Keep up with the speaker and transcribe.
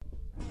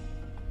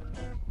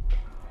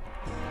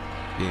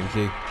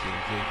BMG.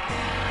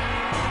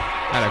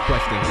 I had a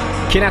question.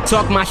 Can I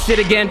talk my shit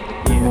again?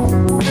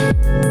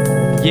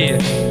 Yeah.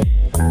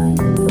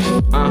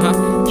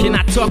 Can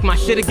I talk my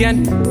shit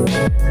again?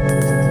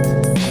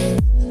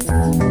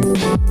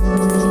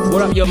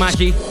 What up, yo,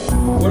 Maji?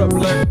 What up,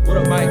 Blur? What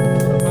up, Mike?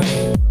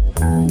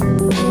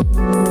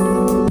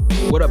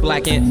 What up,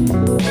 Black Ant?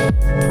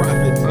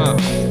 Prophet.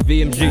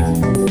 VMG.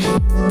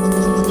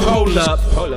 Hold up.